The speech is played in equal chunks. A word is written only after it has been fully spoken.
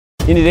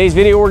In today's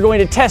video, we're going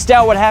to test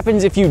out what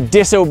happens if you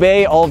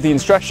disobey all of the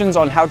instructions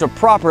on how to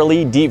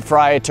properly deep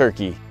fry a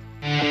turkey.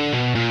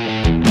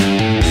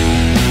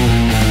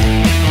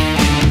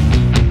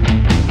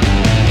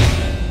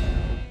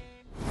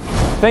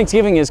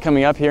 Thanksgiving is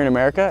coming up here in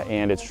America,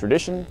 and it's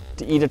tradition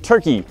to eat a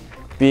turkey.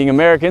 Being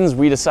Americans,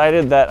 we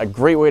decided that a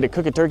great way to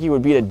cook a turkey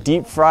would be to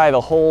deep fry the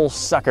whole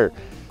sucker.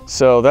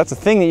 So that's a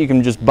thing that you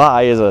can just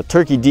buy, is a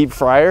turkey deep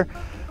fryer,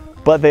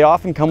 but they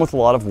often come with a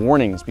lot of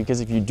warnings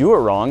because if you do it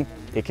wrong,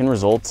 it can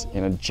result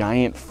in a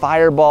giant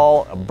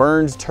fireball, a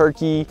burned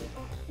turkey,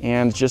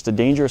 and just a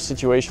dangerous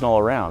situation all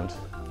around.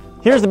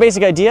 Here's the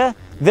basic idea.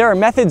 There are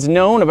methods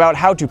known about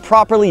how to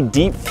properly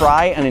deep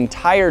fry an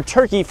entire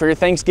turkey for your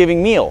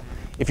Thanksgiving meal.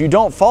 If you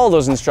don't follow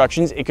those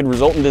instructions, it could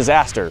result in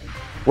disaster.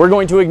 We're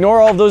going to ignore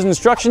all of those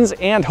instructions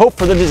and hope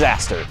for the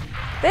disaster.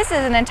 This is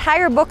an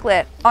entire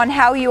booklet on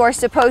how you are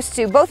supposed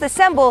to both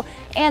assemble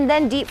and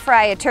then deep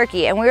fry a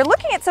turkey. And we were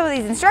looking at some of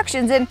these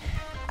instructions, and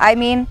I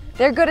mean,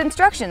 they're good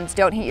instructions.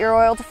 Don't heat your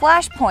oil to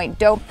flash point.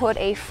 Don't put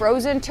a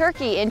frozen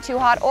turkey into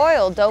hot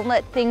oil. Don't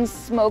let things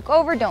smoke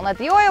over. Don't let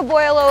the oil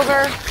boil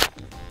over.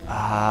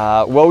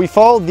 Well, we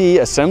followed the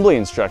assembly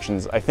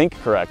instructions, I think,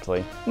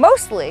 correctly.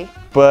 Mostly.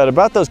 But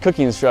about those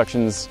cooking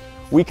instructions,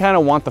 we kind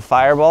of want the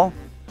fireball.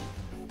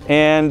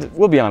 And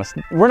we'll be honest,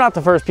 we're not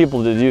the first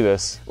people to do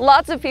this.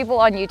 Lots of people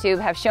on YouTube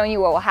have shown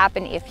you what will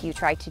happen if you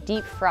try to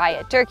deep fry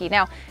a turkey.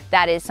 Now,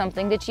 that is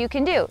something that you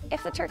can do.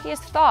 If the turkey is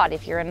thawed,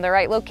 if you're in the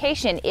right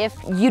location, if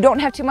you don't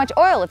have too much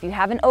oil, if you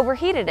haven't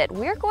overheated it,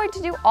 we're going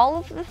to do all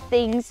of the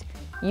things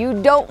you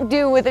don't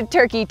do with a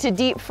turkey to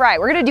deep fry.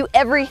 We're gonna do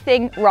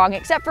everything wrong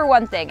except for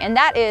one thing, and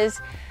that is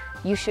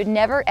you should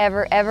never,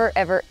 ever, ever,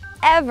 ever,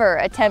 ever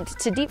attempt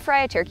to deep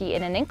fry a turkey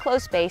in an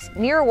enclosed space,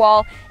 near a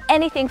wall,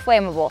 anything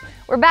flammable.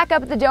 We're back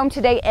up at the dome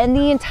today and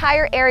the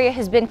entire area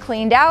has been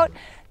cleaned out.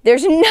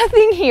 There's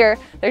nothing here,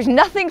 there's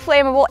nothing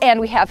flammable,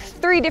 and we have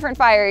 3 different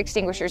fire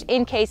extinguishers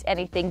in case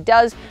anything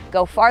does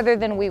go farther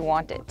than we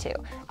want it to.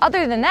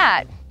 Other than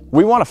that,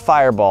 we want a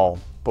fireball,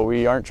 but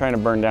we aren't trying to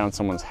burn down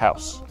someone's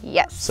house.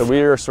 Yes. So we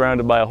are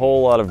surrounded by a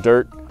whole lot of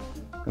dirt,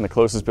 and the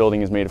closest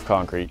building is made of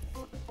concrete.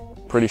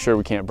 Pretty sure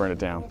we can't burn it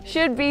down.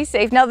 Should be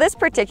safe. Now this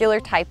particular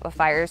type of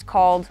fire is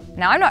called,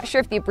 now I'm not sure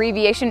if the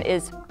abbreviation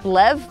is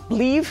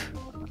BLEVE,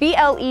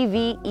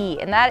 B-L-E-V-E,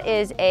 and that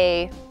is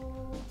a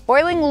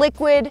boiling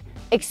liquid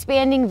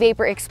expanding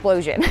vapor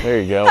explosion.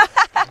 There you go.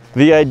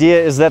 The idea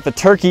is that the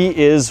turkey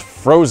is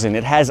frozen.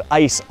 It has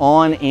ice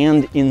on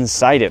and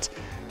inside it.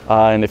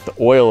 And if the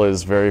oil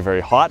is very,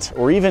 very hot,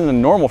 or even a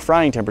normal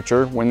frying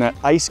temperature, when that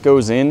ice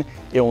goes in,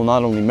 it will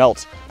not only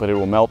melt, but it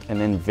will melt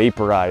and then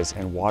vaporize,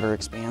 and water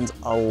expands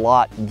a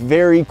lot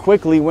very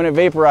quickly when it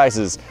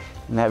vaporizes.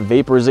 And that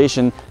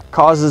vaporization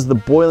causes the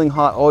boiling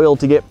hot oil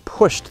to get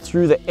pushed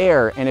through the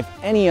air, and if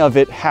any of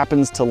it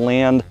happens to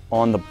land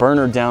on the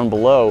burner down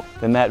below,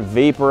 then that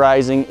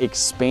vaporizing,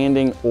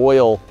 expanding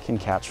oil can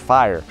catch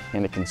fire,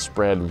 and it can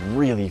spread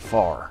really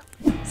far.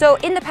 So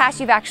in the past,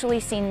 you've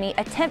actually seen me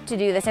attempt to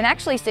do this and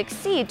actually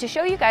succeed to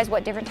show you guys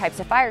what different types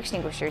of fire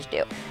extinguishers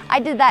do. I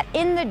did that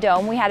in the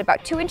dome. We had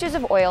about 2 inches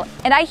of oil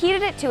and I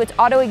heated it to its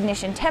auto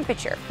ignition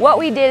temperature. What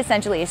we did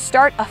essentially is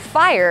start a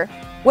fire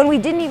when we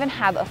didn't even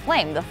have a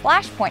flame. The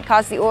flash point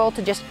caused the oil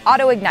to just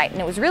auto ignite,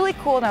 and it was really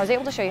cool, and I was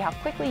able to show you how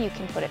quickly you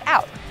can put it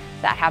out.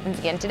 If that happens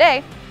again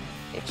today,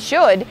 it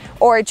should,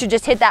 or it should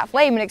just hit that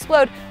flame and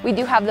explode. We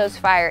do have those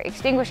fire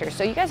extinguishers.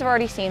 So you guys have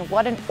already seen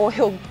what an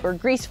oil or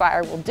grease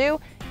fire will do.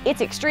 It's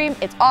extreme,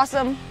 it's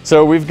awesome.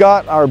 So we've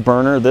got our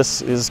burner.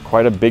 This is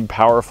quite a big,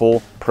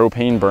 powerful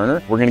propane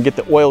burner. We're gonna get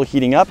the oil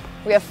heating up.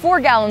 We have 4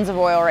 gallons of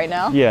oil right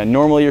now. Yeah,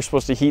 normally you're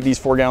supposed to heat these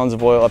 4 gallons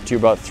of oil up to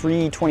about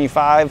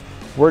 325.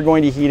 We're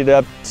going to heat it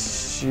up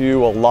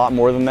to a lot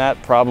more than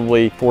that,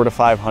 probably 400 to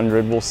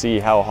 500. We'll see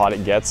how hot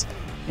it gets.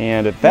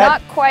 And at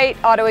that, not quite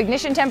auto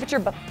ignition temperature,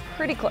 but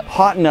pretty close.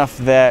 Hot enough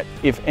that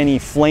if any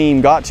flame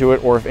got to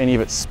it, or if any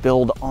of it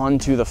spilled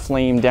onto the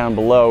flame down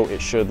below,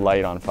 it should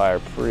light on fire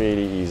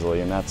pretty easily,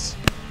 and that's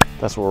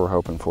what we're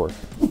hoping for.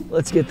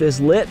 Let's get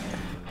this lit.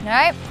 All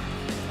right.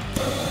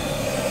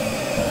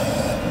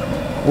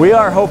 We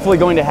are hopefully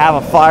going to have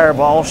a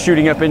fireball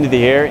shooting up into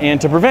the air, and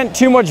to prevent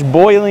too much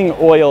boiling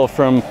oil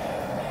from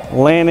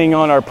landing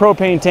on our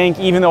propane tank,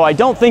 even though I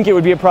don't think it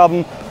would be a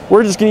problem,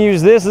 we're just gonna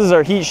use this as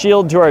our heat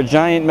shield to our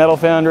giant metal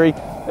foundry.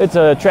 It's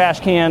a trash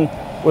can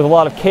with a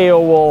lot of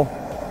KO wool.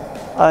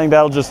 I think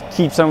that'll just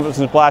keep some of it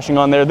from splashing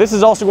on there. This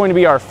is also going to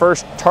be our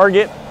first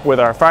target with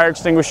our fire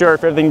extinguisher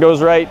if everything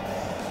goes right,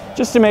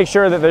 just to make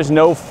sure that there's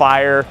no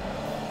fire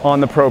on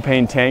the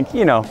propane tank.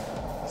 You know,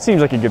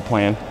 seems like a good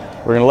plan.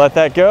 We're gonna let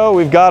that go.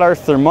 We've got our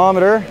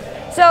thermometer.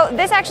 So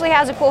this actually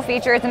has a cool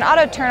feature. It's an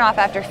auto turn off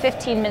after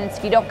 15 minutes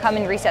if you don't come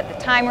and reset the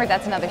timer.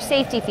 That's another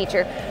safety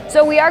feature.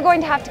 So we are going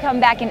to have to come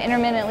back and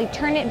intermittently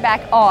turn it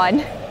back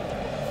on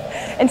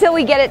until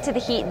we get it to the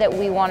heat that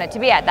we want it to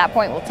be. At that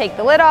point, we'll take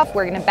the lid off.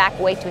 We're gonna back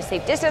away to a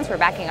safe distance. We're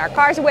backing our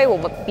cars away.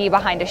 We'll be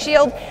behind a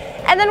shield,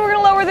 and then we're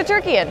gonna lower the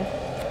turkey in.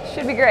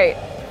 Should be great.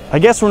 I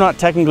guess we're not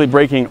technically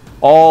breaking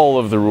all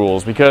of the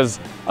rules, because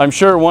I'm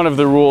sure one of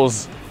the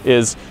rules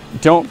is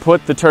don't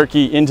put the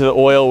turkey into the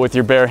oil with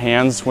your bare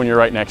hands when you're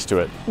right next to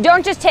it.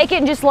 Don't just take it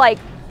and just like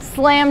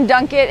slam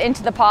dunk it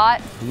into the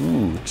pot.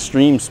 Ooh,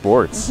 extreme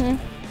sports. And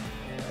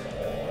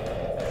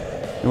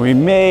we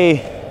may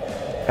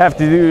have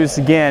to do this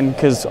again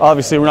because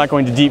obviously we're not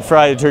going to deep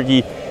fry the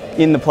turkey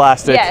in the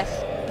plastic.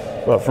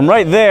 Yes. But from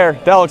right there,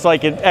 that looks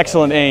like an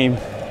excellent aim.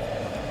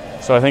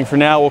 So I think for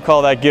now we'll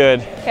call that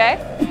good. Okay.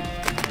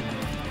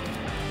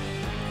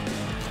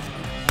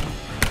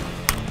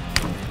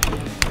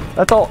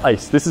 That's all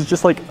ice. This is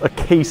just like a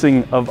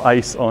casing of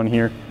ice on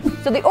here.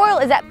 So the oil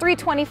is at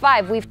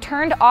 325. We've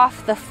turned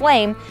off the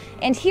flame,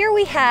 and here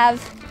we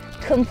have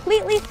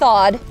completely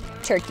thawed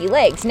turkey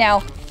legs.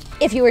 Now,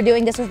 if you were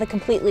doing this with a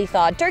completely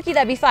thawed turkey,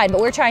 that'd be fine, but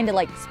we're trying to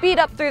like speed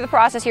up through the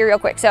process here real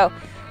quick. So,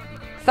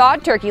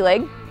 thawed turkey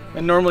leg.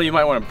 And normally you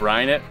might want to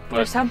brine it, but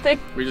or something.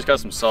 We just got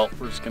some salt.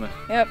 We're just gonna...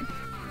 Yep.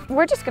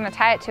 We're just gonna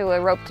tie it to a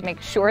rope to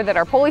make sure that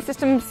our pulley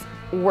system's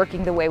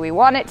working the way we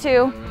want it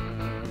to.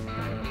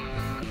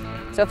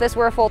 So if this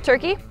were a full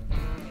turkey,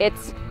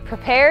 it's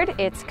prepared,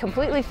 it's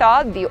completely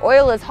thawed, the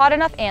oil is hot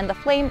enough, and the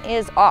flame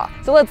is off.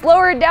 So let's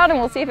lower it down and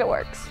we'll see if it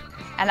works.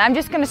 And I'm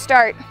just gonna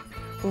start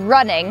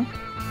running.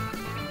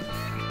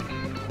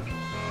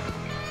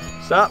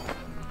 Stop.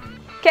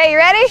 Okay, you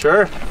ready?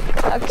 Sure.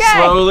 Okay.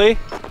 Slowly.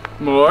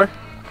 More.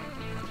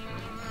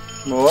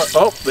 More.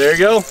 Oh, there you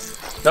go.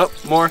 Nope,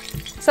 more.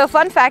 So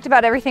fun fact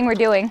about everything we're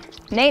doing,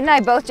 Nate and I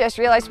both just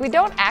realized we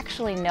don't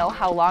actually know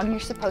how long you're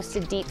supposed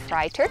to deep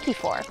fry turkey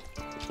for.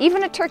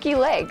 Even a turkey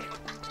leg.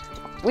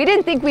 We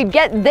didn't think we'd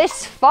get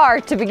this far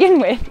to begin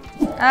with.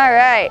 All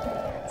right.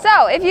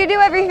 So if you do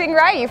everything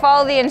right, you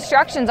follow the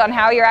instructions on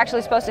how you're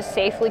actually supposed to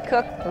safely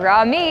cook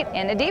raw meat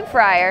in a deep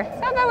fryer.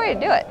 It's not a bad way to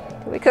do it.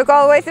 Did we cook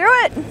all the way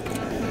through it?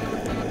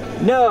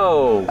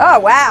 No. Oh,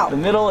 wow. The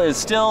middle is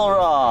still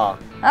raw.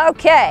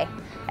 Okay.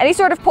 Any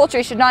sort of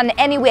poultry should not in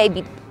any way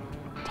be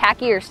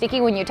tacky or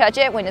sticky when you touch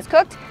it when it's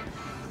cooked.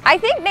 I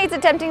think Nate's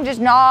attempting to just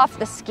gnaw off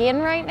the skin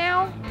right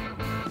now.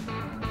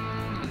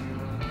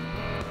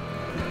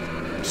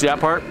 See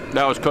that part?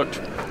 That was cooked,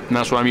 and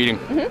that's what I'm eating.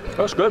 That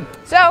was good.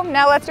 So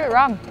now let's do it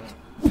wrong.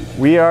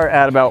 We are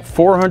at about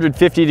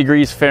 450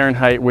 degrees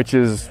Fahrenheit, which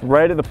is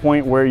right at the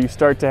point where you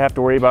start to have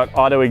to worry about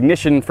auto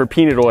ignition for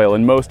peanut oil,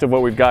 and most of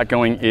what we've got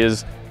going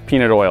is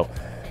peanut oil.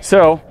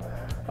 So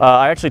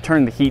I actually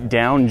turned the heat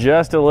down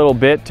just a little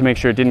bit to make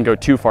sure it didn't go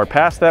too far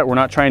past that. We're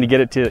not trying to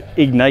get it to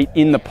ignite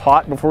in the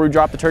pot before we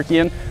drop the turkey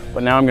in,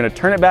 but now I'm gonna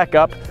turn it back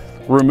up,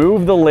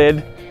 remove the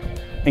lid,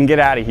 and get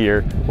out of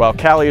here while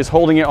Callie is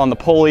holding it on the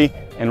pulley.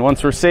 And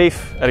once we're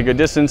safe at a good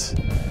distance,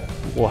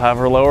 we'll have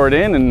her lower it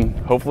in and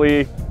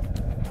hopefully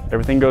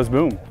everything goes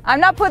boom.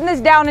 I'm not putting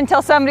this down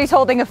until somebody's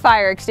holding a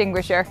fire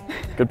extinguisher.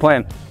 Good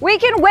plan. We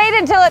can wait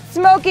until it's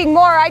smoking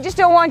more. I just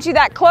don't want you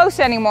that close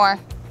anymore.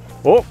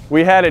 Oh,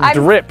 we had a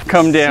drip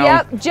come down.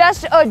 Yep,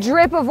 just a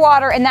drip of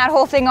water and that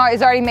whole thing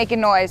is already making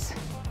noise.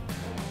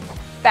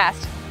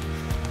 Fast.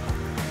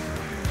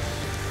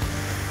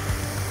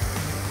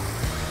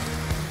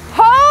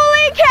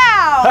 Holy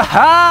cow!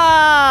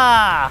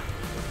 Ha-ha!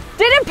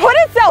 Did it put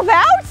itself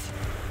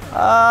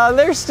out?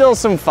 There's still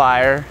some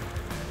fire.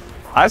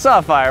 I saw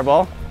a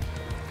fireball.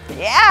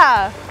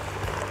 Yeah.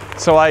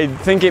 So I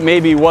think it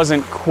maybe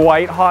wasn't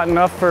quite hot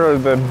enough for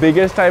the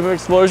biggest type of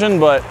explosion,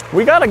 but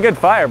we got a good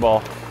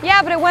fireball.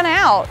 Yeah, but it went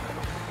out.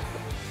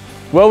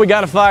 Well, we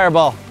got a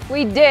fireball.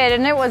 We did,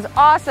 and it was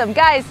awesome.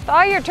 Guys,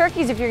 thaw your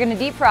turkeys if you're gonna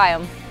deep fry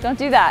them. Don't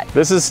do that.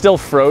 This is still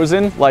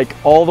frozen, like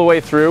all the way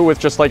through with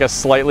just like a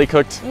slightly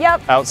cooked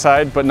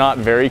outside, but not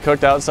very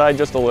cooked outside,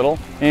 just a little.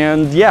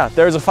 And yeah,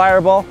 there's a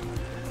fireball.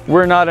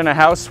 We're not in a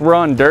house, we're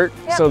on dirt,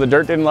 so the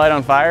dirt didn't light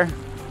on fire.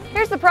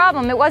 Here's the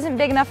problem, it wasn't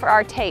big enough for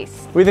our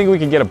taste. We think we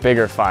could get a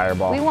bigger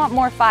fireball. We want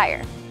more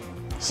fire.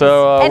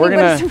 So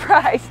Anybody's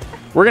surprised.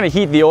 We're gonna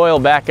heat the oil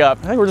back up.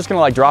 I think we're just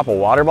gonna like drop a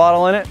water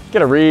bottle in it,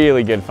 get a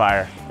really good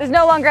fire. This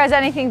no longer has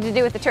anything to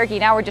do with the turkey.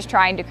 Now we're just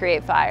trying to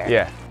create fire.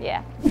 Yeah.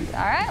 Yeah.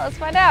 All right, let's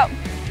find out.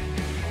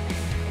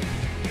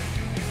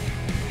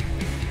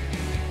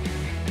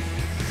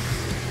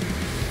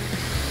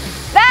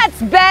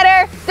 That's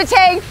better. The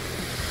tank.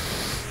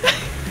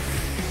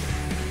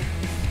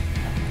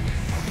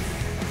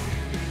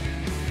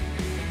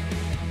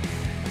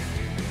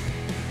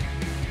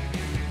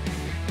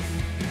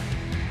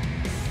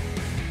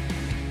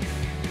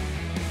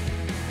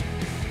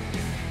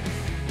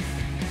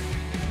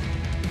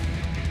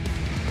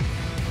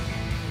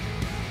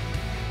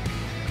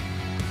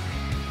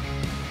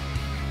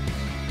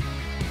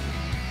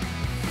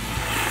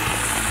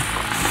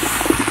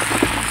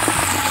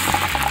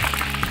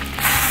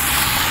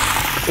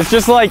 It's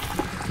just like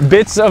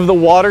bits of the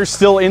water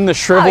still in the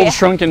shriveled,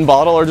 shrunken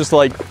bottle are just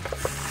like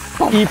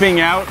eeping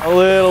out a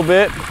little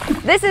bit.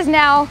 This is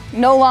now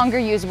no longer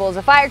usable as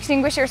a fire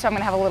extinguisher, so I'm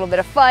gonna have a little bit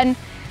of fun.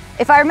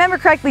 If I remember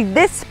correctly,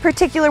 this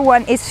particular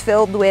one is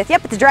filled with,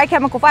 it's a dry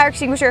chemical fire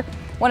extinguisher.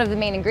 One of the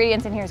main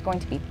ingredients in here is going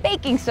to be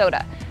baking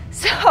soda.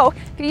 So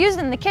if you use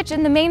it in the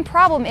kitchen, the main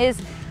problem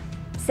is,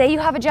 say you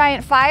have a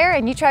giant fire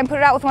and you try and put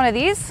it out with one of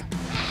these.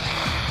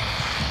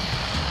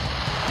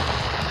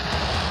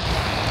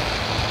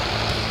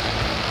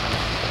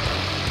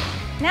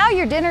 Now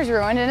your dinner's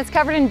ruined and it's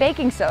covered in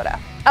baking soda,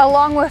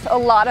 along with a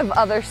lot of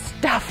other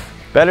stuff.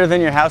 Better than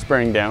your house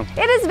burning down.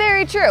 It is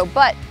very true,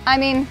 but I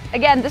mean,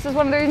 again, this is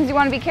one of the reasons you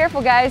want to be careful,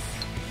 guys.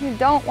 You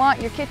don't want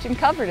your kitchen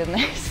covered in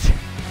this.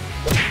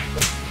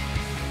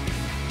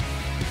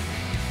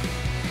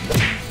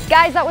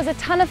 Guys, that was a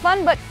ton of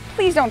fun, but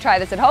please don't try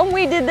this at home.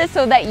 We did this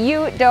so that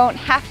you don't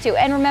have to.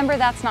 And remember,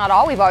 that's not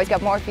all. We've always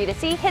got more for you to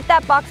see. Hit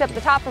that box up at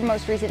the top for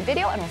most recent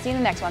video, and we'll see you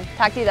in the next one.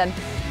 Talk to you then.